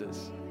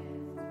Jesus.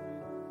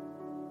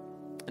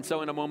 And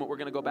so in a moment, we're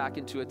going to go back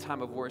into a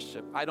time of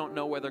worship. I don't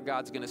know whether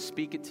God's going to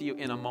speak it to you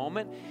in a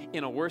moment,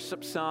 in a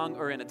worship song,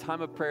 or in a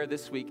time of prayer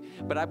this week,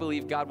 but I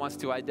believe God wants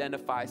to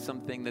identify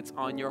something that's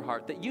on your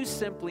heart that you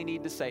simply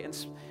need to say. And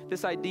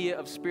this idea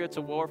of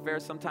spiritual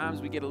warfare,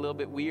 sometimes we get a little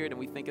bit weird and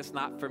we think it's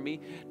not for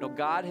me. No,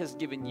 God has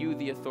given you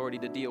the authority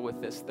to deal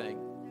with this thing.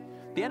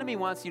 The enemy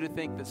wants you to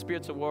think that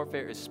spiritual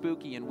warfare is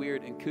spooky and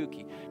weird and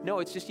kooky. No,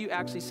 it's just you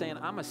actually saying,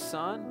 I'm a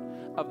son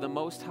of the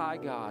Most High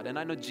God, and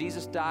I know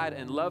Jesus died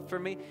and loved for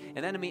me.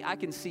 And enemy, I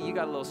can see you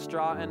got a little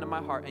straw into my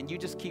heart, and you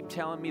just keep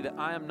telling me that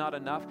I am not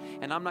enough,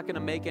 and I'm not going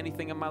to make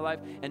anything in my life,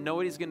 and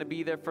nobody's going to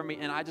be there for me.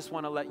 And I just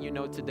want to let you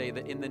know today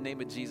that in the name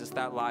of Jesus,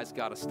 that lie's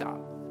got to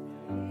stop.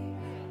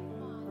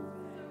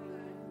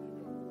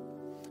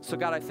 So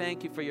God, I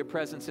thank you for your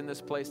presence in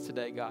this place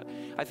today, God.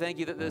 I thank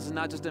you that this is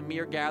not just a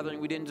mere gathering.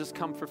 We didn't just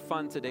come for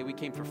fun today. We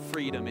came for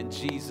freedom in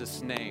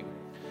Jesus' name.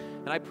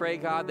 And I pray,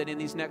 God, that in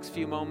these next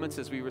few moments,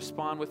 as we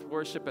respond with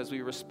worship, as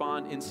we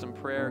respond in some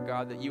prayer,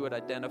 God, that you would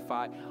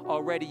identify.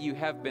 Already you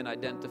have been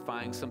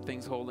identifying some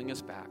things holding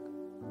us back,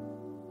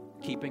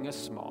 keeping us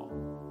small.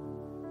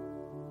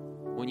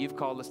 When you've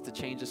called us to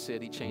change a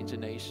city, change a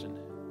nation,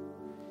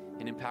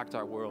 and impact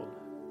our world.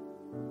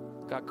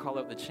 God, call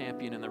out the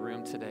champion in the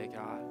room today,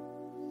 God.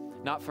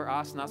 Not for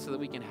us, not so that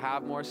we can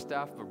have more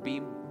stuff or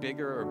be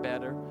bigger or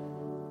better,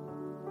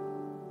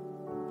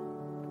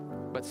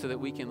 but so that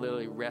we can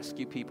literally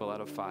rescue people out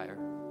of fire.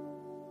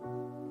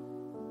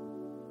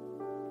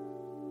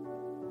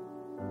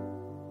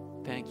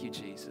 Thank you,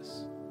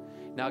 Jesus.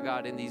 Now,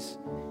 God, in these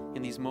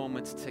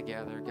moments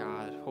together,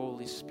 God,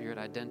 Holy Spirit,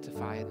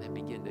 identify and then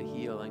begin to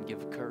heal and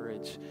give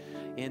courage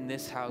in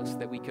this house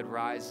that we could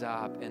rise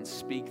up and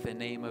speak the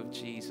name of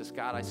Jesus.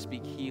 God, I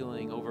speak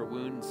healing over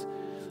wounds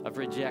of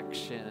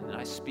rejection. And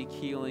I speak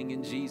healing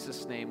in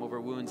Jesus' name over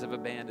wounds of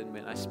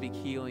abandonment. I speak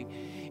healing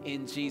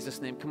in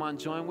Jesus' name. Come on,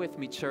 join with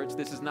me, church.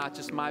 This is not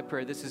just my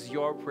prayer. This is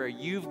your prayer.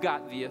 You've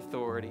got the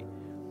authority.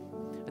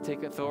 I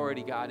take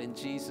authority, God, in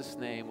Jesus'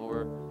 name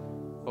over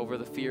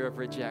the fear of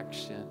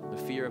rejection, the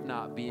fear of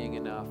not being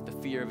enough, the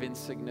fear of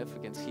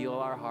insignificance. Heal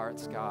our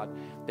hearts, God,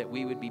 that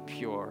we would be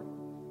pure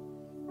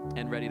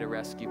and ready to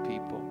rescue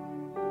people.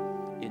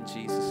 In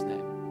Jesus'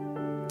 name.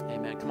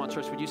 Amen. Come on,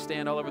 church, would you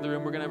stand all over the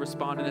room? We're going to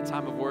respond in a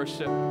time of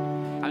worship.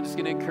 I'm just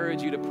going to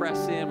encourage you to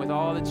press in with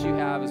all that you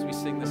have as we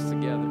sing this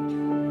together.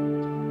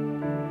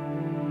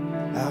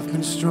 I've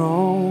been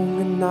strong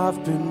and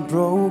I've been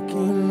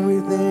broken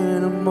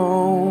within a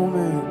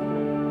moment.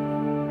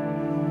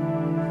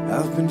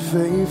 I've been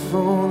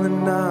faithful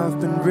and I've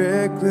been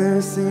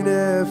reckless in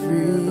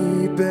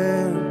every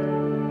bend.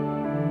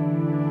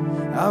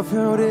 I've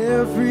held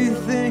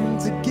everything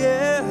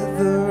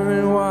together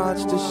and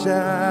watched it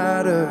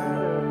shatter.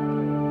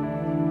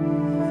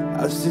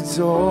 I've stood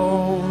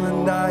tall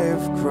and I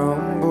have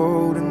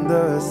crumbled in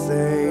the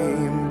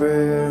same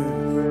breath.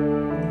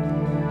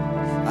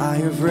 I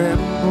have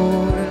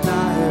rambled and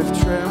I have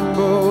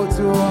trembled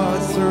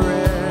towards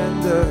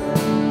surrender.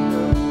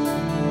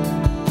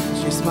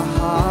 Chased my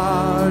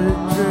heart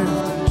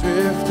adrift and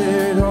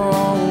drifted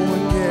home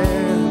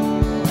again.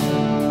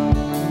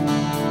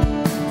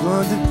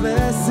 Plundered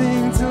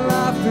blessing till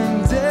I've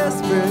been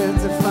desperate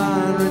to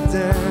find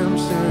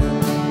redemption.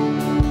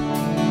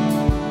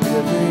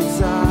 Every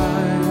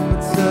time I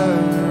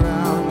turn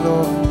around,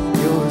 Lord,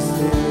 you're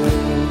still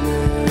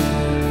there.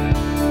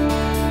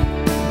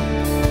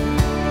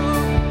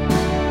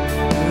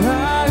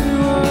 I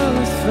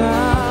was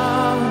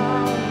found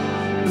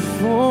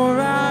before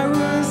I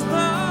was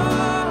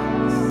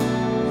lost.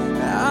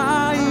 I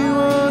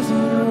was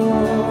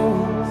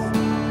yours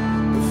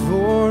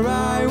before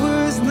I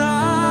was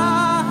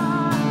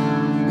not.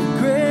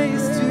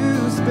 Grace to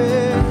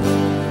spare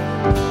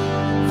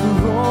for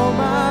all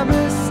my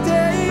mistakes.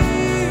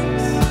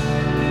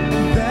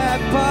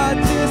 But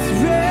just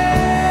raise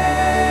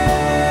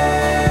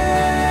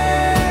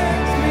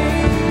me.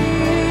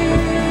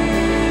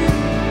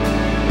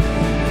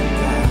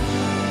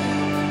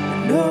 I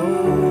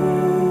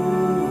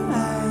know I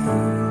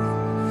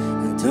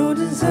don't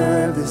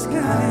deserve this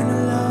kind of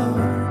love,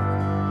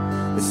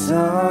 but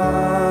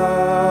somehow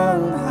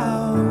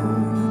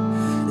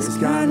this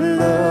kind of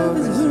love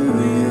is who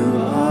you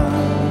are.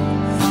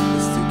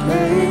 It's the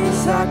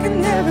grace I can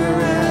never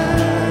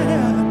add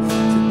up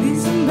to be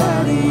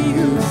somebody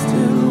who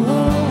still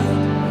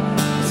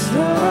wants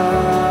somehow.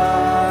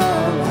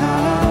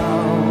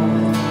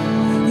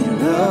 You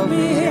love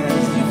me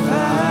as you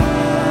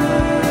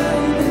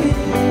find me.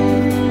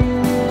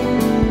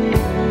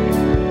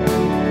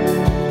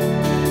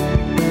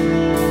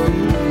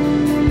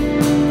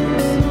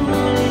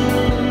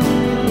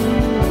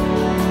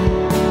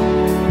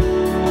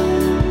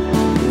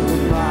 Who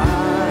am I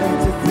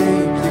to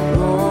think your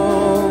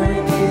glory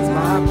needs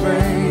my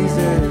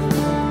praises?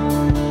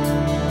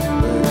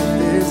 But if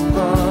this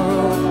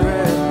borrowed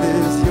breath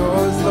is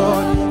yours,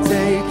 Lord,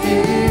 take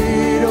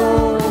it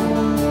all.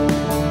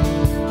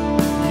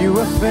 You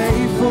are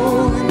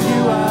faithful and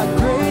you are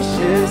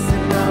gracious,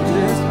 and I'm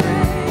just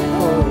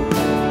grateful.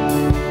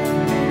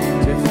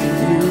 Just as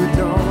you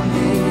don't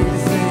need a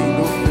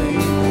single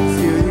thing,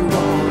 still you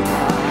want my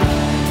heart.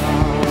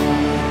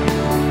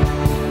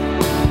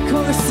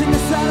 Come, let's sing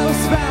this out. I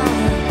was found,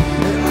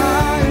 and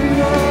I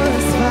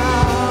was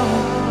found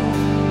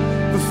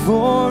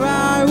before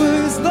I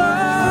was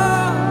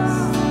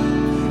lost.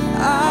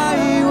 I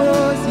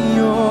was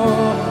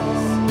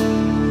yours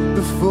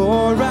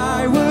before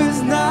I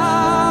was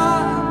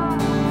not.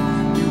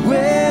 You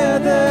wear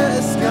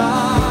the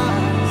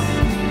scars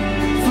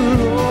for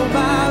all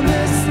my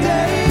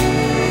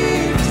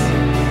mistakes,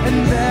 and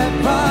that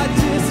part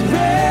just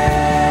raised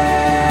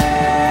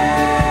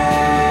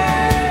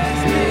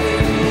me.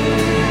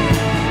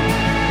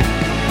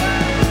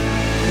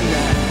 And I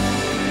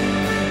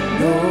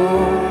know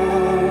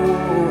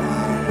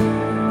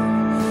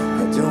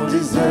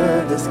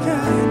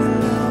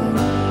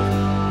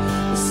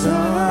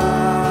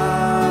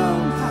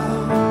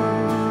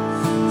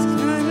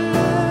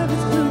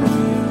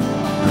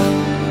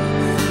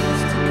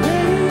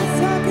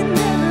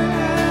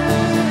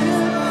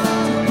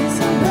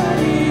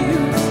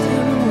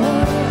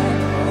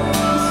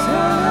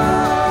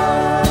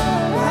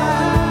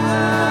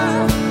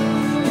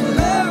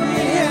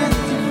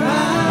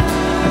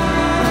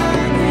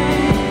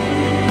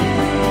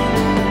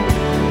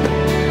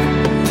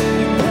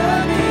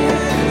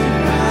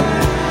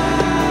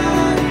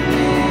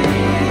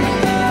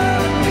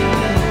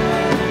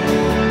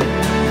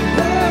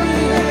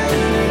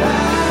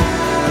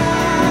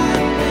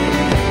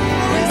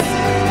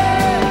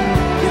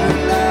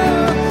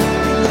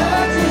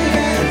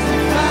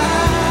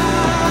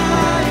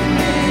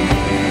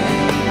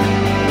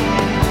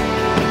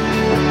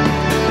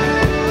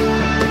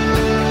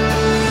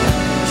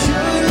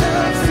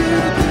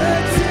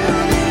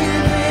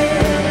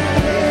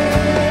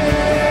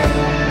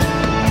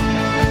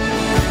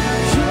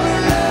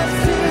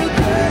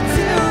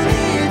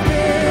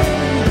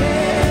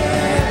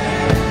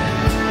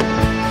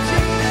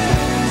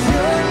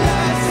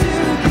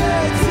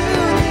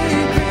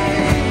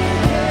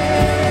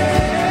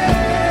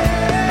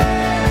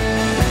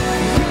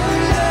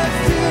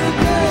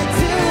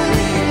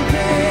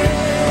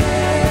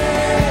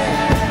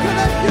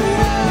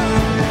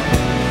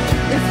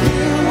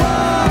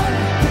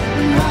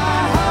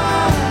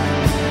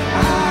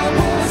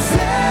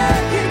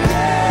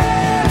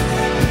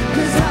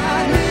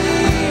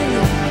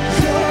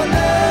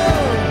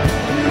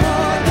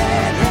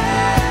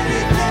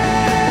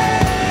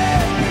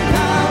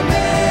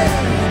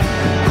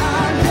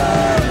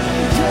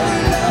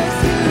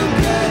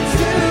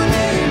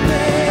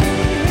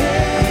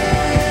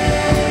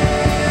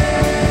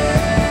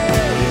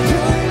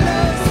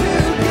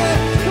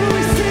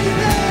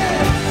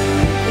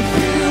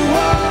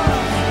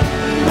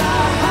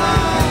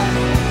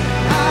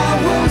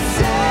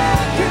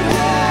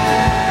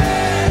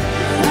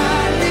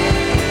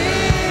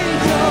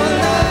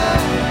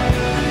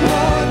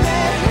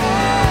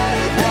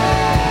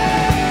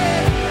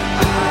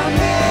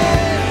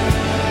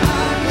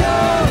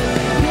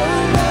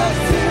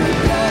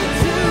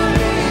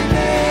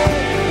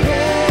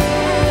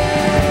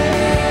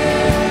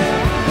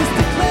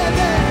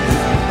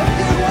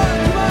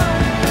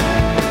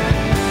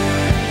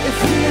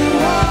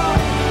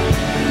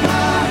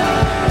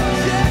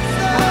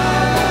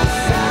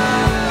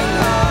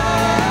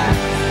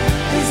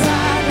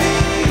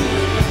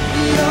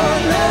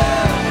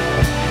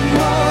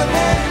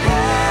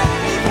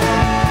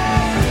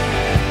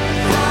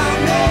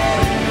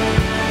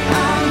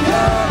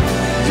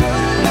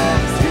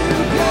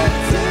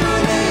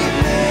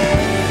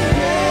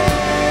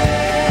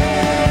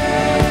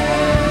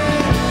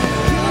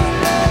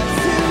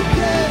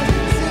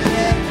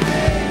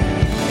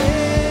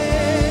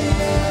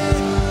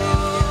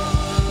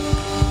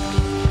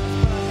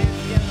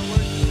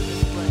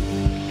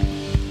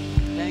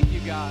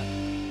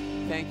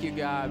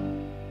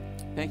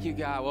Thank you,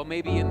 God. Well,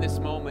 maybe in this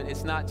moment,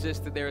 it's not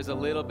just that there is a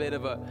little bit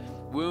of a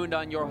wound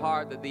on your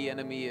heart that the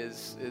enemy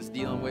is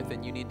dealing with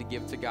and you need to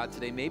give to God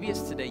today. Maybe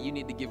it's today you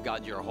need to give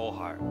God your whole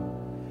heart.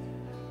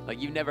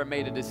 Like you've never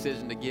made a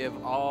decision to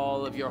give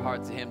all of your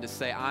heart to him, to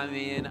say, I'm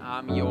in,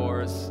 I'm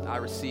yours, I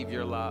receive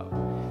your love.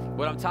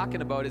 What I'm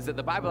talking about is that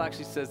the Bible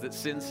actually says that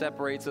sin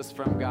separates us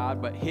from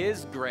God, but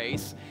his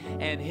grace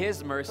and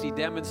his mercy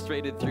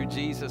demonstrated through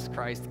Jesus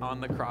Christ on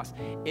the cross.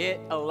 It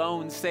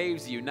alone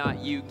saves you, not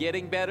you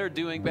getting better,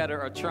 doing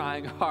better, or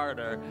trying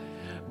harder,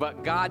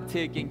 but God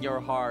taking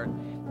your heart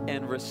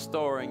and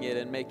restoring it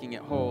and making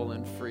it whole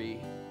and free,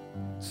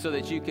 so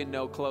that you can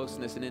know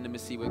closeness and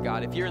intimacy with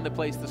God. If you're in the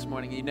place this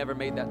morning and you never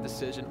made that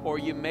decision, or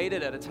you made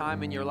it at a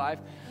time in your life,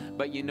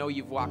 but you know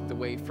you've walked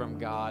away from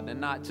God,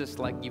 and not just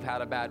like you've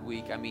had a bad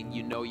week. I mean,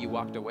 you know you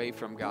walked away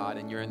from God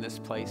and you're in this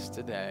place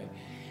today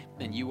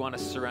and you want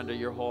to surrender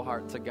your whole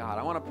heart to God.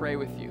 I want to pray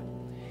with you.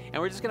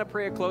 And we're just going to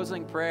pray a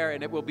closing prayer,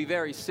 and it will be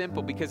very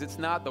simple because it's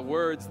not the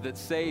words that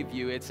save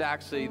you. It's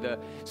actually the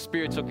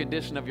spiritual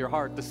condition of your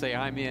heart to say,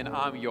 I'm in,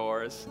 I'm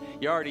yours.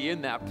 You're already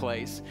in that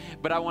place.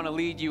 But I want to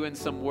lead you in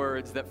some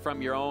words that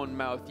from your own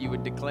mouth you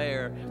would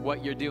declare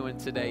what you're doing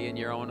today in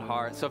your own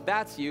heart. So if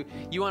that's you,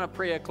 you want to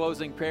pray a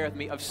closing prayer with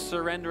me of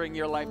surrendering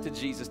your life to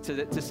Jesus,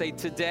 to say,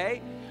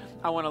 today,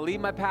 I want to leave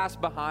my past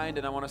behind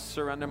and I want to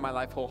surrender my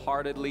life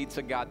wholeheartedly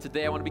to God.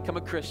 Today, I want to become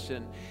a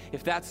Christian.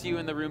 If that's you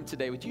in the room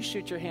today, would you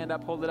shoot your hand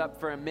up, hold it up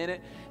for a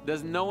minute?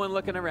 There's no one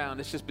looking around.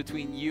 It's just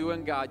between you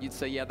and God. You'd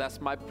say, yeah,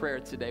 that's my prayer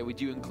today. Would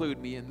you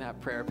include me in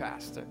that prayer,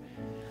 Pastor?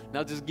 And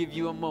I'll just give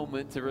you a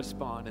moment to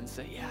respond and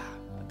say, yeah,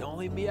 don't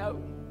leave me out.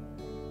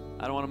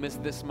 I don't want to miss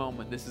this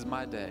moment. This is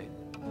my day.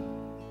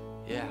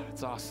 Yeah,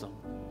 it's awesome.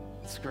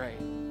 It's great.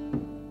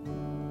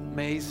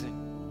 Amazing.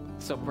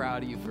 So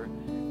proud of you for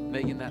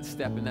making that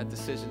step and that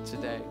decision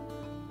today.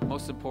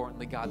 Most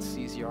importantly, God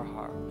sees your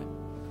heart.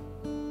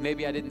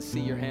 Maybe I didn't see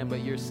your hand,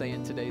 but you're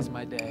saying today's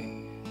my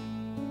day.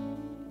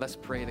 Let's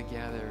pray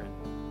together.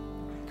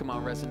 Come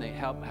on, resonate.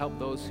 Help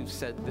those who've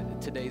said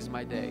that today's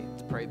my day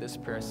to pray this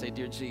prayer. Say,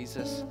 dear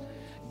Jesus,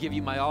 give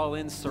you my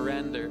all-in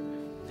surrender.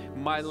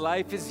 My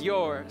life is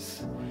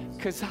yours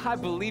because I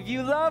believe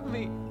you love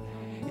me.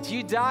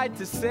 You died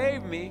to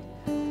save me.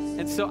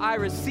 And so I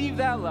receive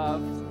that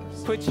love,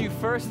 put you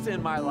first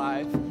in my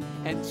life,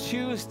 and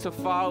choose to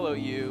follow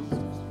you.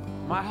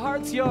 My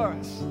heart's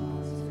yours.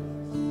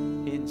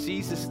 In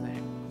Jesus'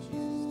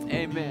 name,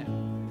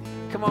 amen.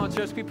 Come on,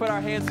 church, we put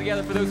our hands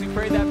together for those who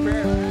prayed that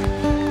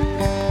prayer.